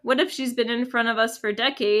her? What if she's been in front of us for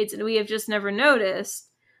decades and we have just never noticed?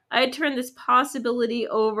 I turn this possibility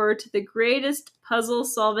over to the greatest puzzle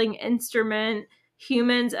solving instrument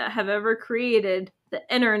humans have ever created, the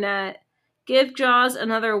internet. Give Jaws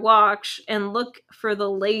another watch and look for the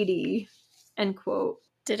lady. End quote.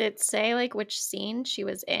 Did it say like which scene she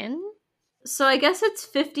was in? So I guess it's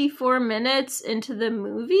 54 minutes into the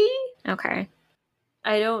movie. Okay.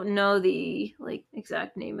 I don't know the like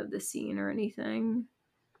exact name of the scene or anything.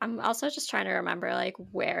 I'm also just trying to remember like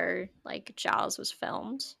where like Jaws was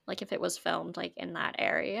filmed, like if it was filmed like in that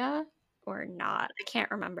area or not. I can't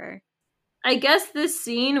remember. I guess this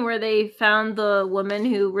scene where they found the woman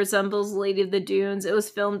who resembles Lady of the Dunes, it was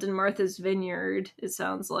filmed in Martha's Vineyard, it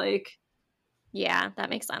sounds like. Yeah, that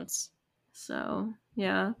makes sense. So,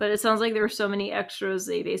 yeah. But it sounds like there were so many extras,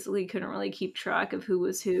 they basically couldn't really keep track of who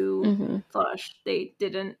was who. Mm-hmm. Slash, they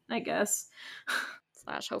didn't, I guess.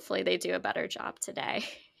 Slash, hopefully they do a better job today.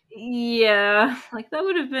 Yeah, like that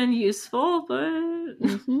would have been useful, but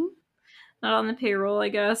Mm-hmm. not on the payroll, I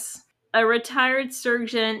guess. A retired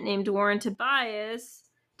surgeon named Warren Tobias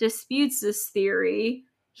disputes this theory.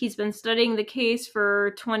 He's been studying the case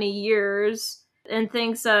for 20 years and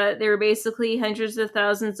thinks that there were basically hundreds of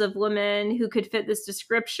thousands of women who could fit this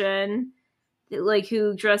description, like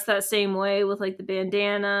who dress that same way with like the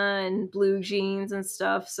bandana and blue jeans and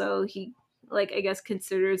stuff. So he, like, I guess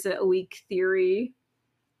considers it a weak theory.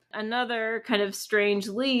 Another kind of strange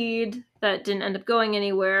lead that didn't end up going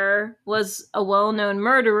anywhere was a well known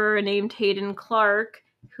murderer named Hayden Clark,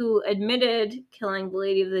 who admitted killing the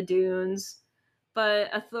Lady of the Dunes, but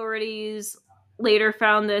authorities later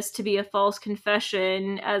found this to be a false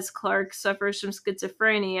confession as Clark suffers from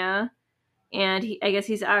schizophrenia, and I guess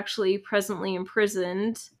he's actually presently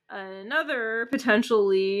imprisoned. Another potential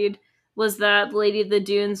lead was that Lady of the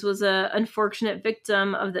Dunes was an unfortunate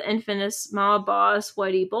victim of the infamous mob boss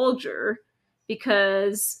Whitey Bulger,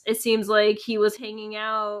 because it seems like he was hanging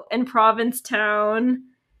out in Provincetown.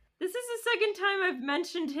 This is the second time I've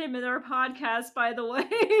mentioned him in our podcast, by the way.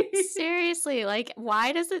 Seriously, like,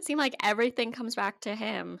 why does it seem like everything comes back to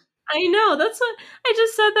him? I know. That's what I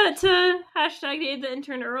just said that to hashtag Dave the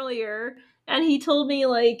intern earlier, and he told me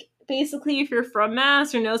like basically if you're from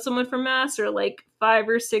Mass or know someone from Mass, or like 5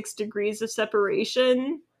 or 6 degrees of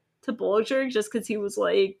separation to Bulger, just because he was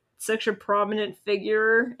like such a prominent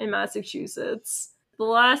figure in Massachusetts. The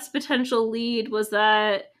last potential lead was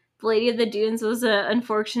that Lady of the Dunes was an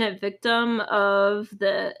unfortunate victim of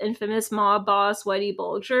the infamous mob boss Whitey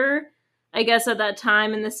Bulger. I guess at that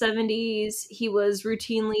time in the 70s, he was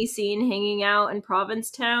routinely seen hanging out in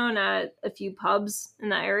Provincetown at a few pubs in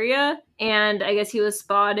the area. And I guess he was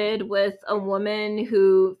spotted with a woman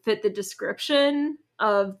who fit the description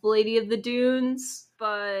of Lady of the Dunes.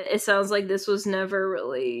 But it sounds like this was never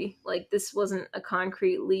really, like, this wasn't a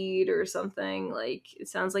concrete lead or something. Like, it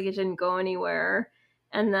sounds like it didn't go anywhere.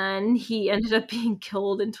 And then he ended up being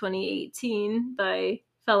killed in 2018 by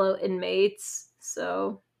fellow inmates.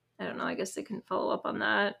 So I don't know. I guess they couldn't follow up on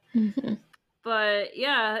that. Mm-hmm. But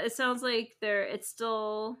yeah, it sounds like it's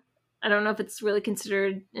still, I don't know if it's really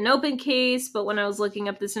considered an open case, but when I was looking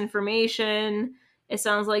up this information, it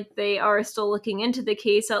sounds like they are still looking into the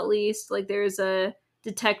case at least. Like there's a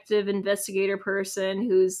detective investigator person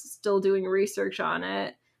who's still doing research on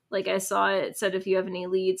it. Like I saw it said if you have any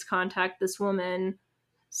leads, contact this woman.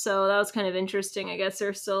 So that was kind of interesting. I guess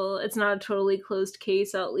they're still, it's not a totally closed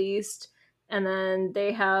case at least. And then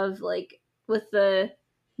they have like with the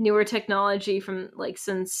newer technology from like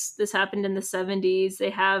since this happened in the 70s, they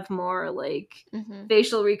have more like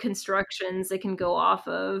facial reconstructions they can go off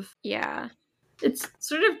of. Yeah. It's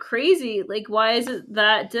sort of crazy. Like, why is it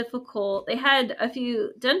that difficult? They had a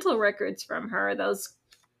few dental records from her. That was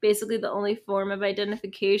basically the only form of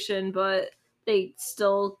identification, but they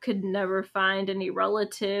still could never find any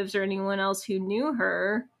relatives or anyone else who knew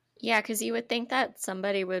her. Yeah, because you would think that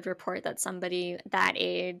somebody would report that somebody that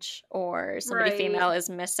age or somebody Right. female is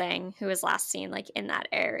missing who was last seen like in that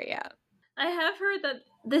area. I have heard that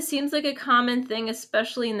this seems like a common thing,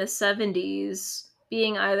 especially in the 70s,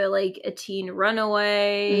 being either like a teen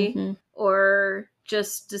runaway or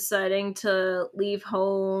just deciding to leave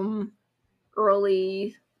home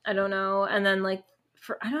early. I don't know. And then, like,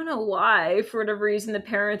 for I don't know why, for whatever reason, the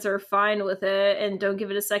parents are fine with it and don't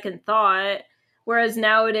give it a second thought. Whereas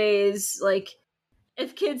nowadays, like,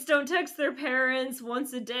 if kids don't text their parents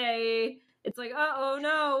once a day, it's like, oh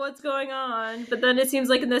no, what's going on? But then it seems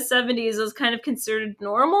like in the 70s, it was kind of considered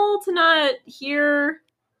normal to not hear.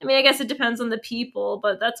 I mean, I guess it depends on the people,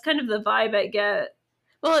 but that's kind of the vibe I get.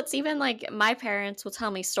 Well, it's even like my parents will tell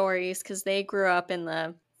me stories because they grew up in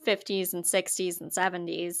the 50s and 60s and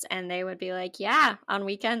 70s, and they would be like, yeah, on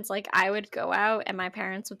weekends, like I would go out and my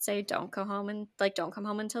parents would say, don't go home and like don't come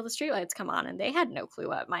home until the streetlights come on, and they had no clue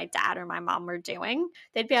what my dad or my mom were doing.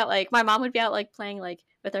 They'd be out like my mom would be out like playing like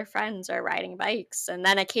with her friends or riding bikes, and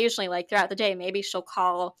then occasionally like throughout the day maybe she'll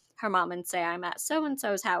call her mom and say, I'm at so and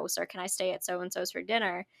so's house, or can I stay at so and so's for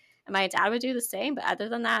dinner, and my dad would do the same, but other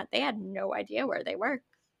than that they had no idea where they were.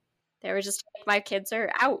 They were just like, my kids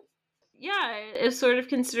are out. Yeah, it's sort of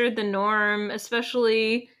considered the norm,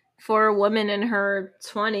 especially for a woman in her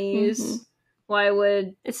 20s. Mm-hmm. Why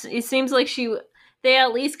would it seems like they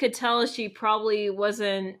at least could tell she probably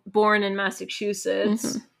wasn't born in Massachusetts.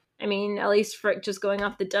 Mm-hmm. I mean, at least for just going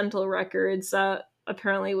off the dental records, that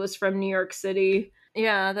apparently was from New York City.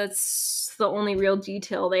 Yeah, that's the only real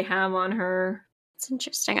detail they have on her. It's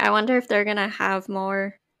interesting. I wonder if they're gonna have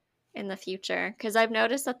more in the future, because I've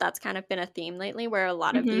noticed that that's kind of been a theme lately where a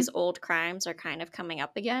lot of these old crimes are kind of coming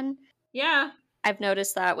up again. Yeah. I've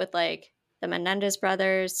noticed that with like the Menendez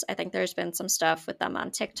brothers. I think there's been some stuff with them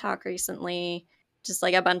on TikTok recently. Just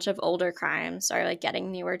like a bunch of older crimes are like getting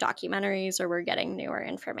newer documentaries, or we're getting newer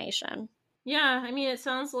information. Yeah, I mean, it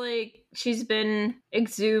sounds like she's been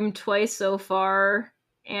exhumed twice so far,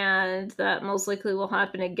 and that most likely will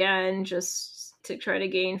happen again just to try to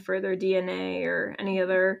gain further DNA or any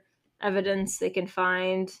other evidence they can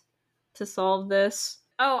find to solve this.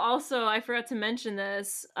 Oh, also, I forgot to mention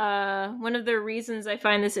this. One of the reasons I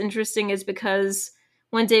find this interesting is because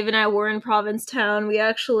when Dave and I were in Provincetown, we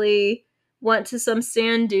actually went to some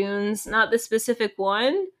sand dunes, not the specific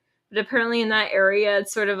one, but apparently in that area,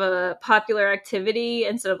 it's sort of a popular activity.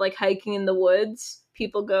 Instead of like hiking in the woods,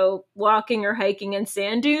 people go walking or hiking in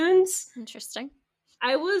sand dunes. Interesting.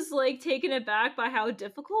 I was like taken aback by how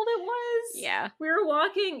difficult it was. Yeah. We were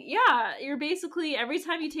walking. Yeah, you're basically, every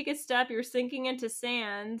time you take a step, you're sinking into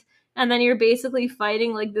sand. And then you're basically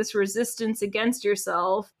fighting like this resistance against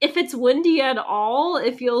yourself. If it's windy at all,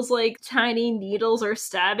 it feels like tiny needles are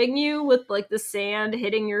stabbing you with like the sand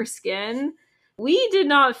hitting your skin. We did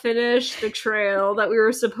not finish the trail that we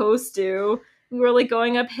were supposed to. We were like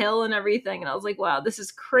going uphill and everything. And I was like, wow, this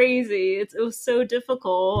is crazy. It was so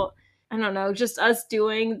difficult. I don't know, just us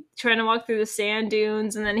trying to walk through the sand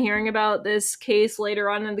dunes and then hearing about this case later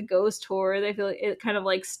on in the ghost tour. I feel like it kind of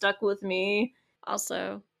like stuck with me.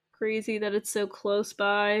 Also, crazy that it's so close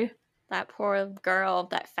by. That poor girl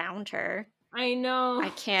that found her. I know. I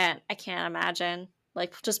can't imagine.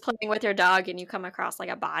 Like just playing with your dog and you come across like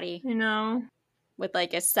a body. I know. With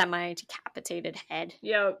like a semi-decapitated head.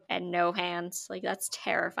 Yep. And no hands. Like that's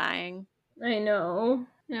terrifying. I know.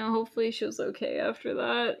 Hopefully she was okay after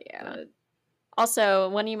that. Yeah. But... Also,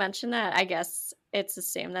 when you mentioned that, I guess it's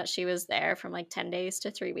assumed that she was there from like 10 days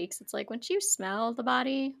to 3 weeks. It's like, wouldn't you smell the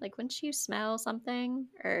body? Like, wouldn't you smell something?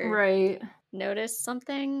 Or right. Notice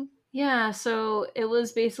something? Yeah, so it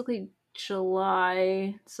was basically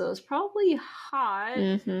July, so it's probably hot.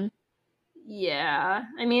 Mm-hmm. Yeah.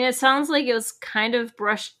 I mean, it sounds like it was kind of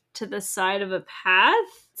brushed to the side of a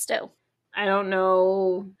path. Still. I don't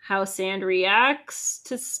know how sand reacts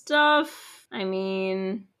to stuff. I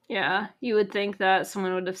mean, yeah, you would think that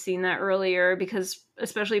someone would have seen that earlier because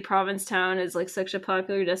especially Provincetown is like such a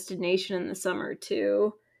popular destination in the summer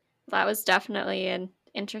too. That was definitely an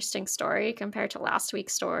interesting story compared to last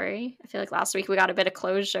week's story. I feel like last week we got a bit of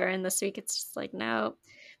closure, and this week it's just like, no,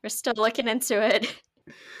 we're still looking into it.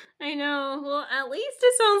 I know. Well, at least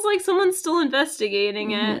it sounds like someone's still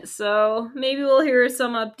investigating it, so maybe we'll hear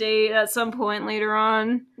some update at some point later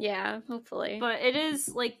on. Yeah, hopefully. But it is,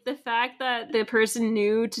 like, the fact that the person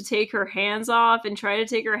knew to take her hands off and try to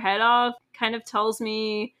take her head off kind of tells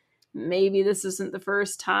me maybe this isn't the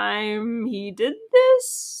first time he did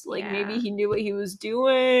this. Like, maybe he knew what he was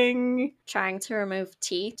doing. Trying to remove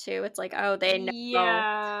teeth, too. It's like, oh, they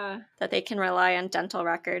know that they can rely on dental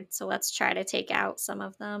records, so let's try to take out some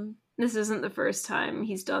of them. This isn't the first time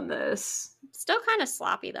he's done this. Still kind of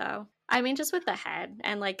sloppy, though. I mean, just with the head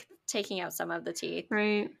and, like, taking out some of the teeth.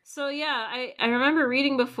 Right. So, yeah, I remember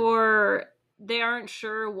reading before they aren't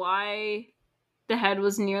sure why the head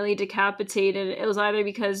was nearly decapitated. It was either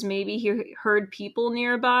because maybe he heard people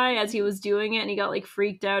nearby as he was doing it and he got like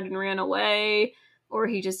freaked out and ran away, or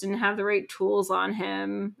he just didn't have the right tools on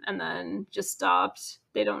him and then just stopped.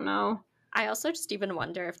 They don't know. I also just even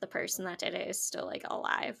wonder if the person that did it is still like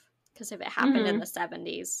alive, because if it happened in the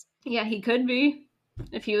 70s. Yeah, he could be.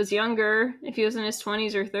 If he was younger, if he was in his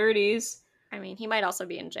 20s or 30s. I mean, he might also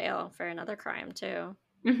be in jail for another crime too.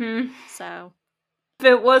 So if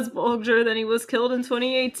it was Bulger, then he was killed in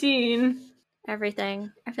 2018.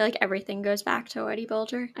 Everything. I feel like everything goes back to Eddie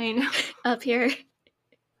Bulger. I know. Up here.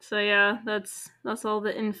 So yeah, that's all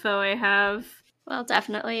the info I have. Well,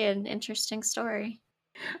 definitely an interesting story.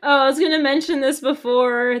 Oh, I was going to mention this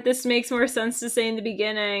before. This makes more sense to say in the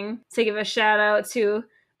beginning. To give a shout out to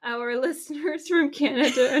our listeners from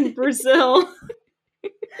Canada and Brazil.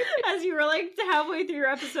 As you were like halfway through your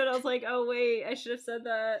episode, I was like, oh wait, I should have said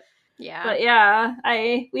that. Yeah. But yeah,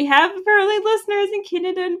 we have early listeners in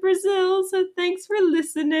Canada and Brazil, so thanks for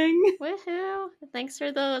listening. Woohoo! Thanks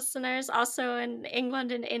for the listeners also in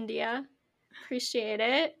England and India. Appreciate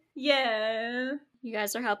it. Yeah. You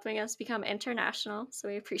guys are helping us become international, so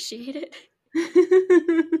we appreciate it.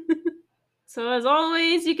 So as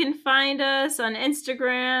always, you can find us on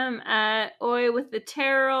Instagram at Oi with the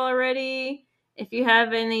Tarot already. If you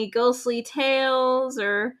have any ghostly tales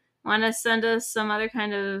or want to send us some other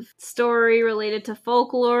kind of story related to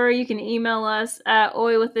folklore, you can email us at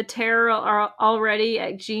oiwiththetarot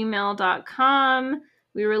already@gmail.com.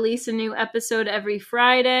 We release a new episode every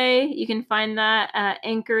Friday. You can find that at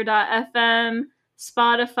anchor.fm,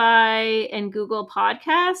 Spotify, and Google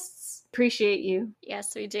Podcasts. Appreciate you.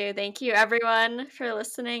 Yes, we do. Thank you, everyone, for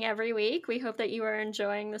listening every week. We hope that you are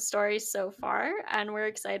enjoying the stories so far, and we're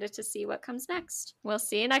excited to see what comes next. We'll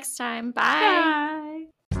see you next time. Bye. Bye.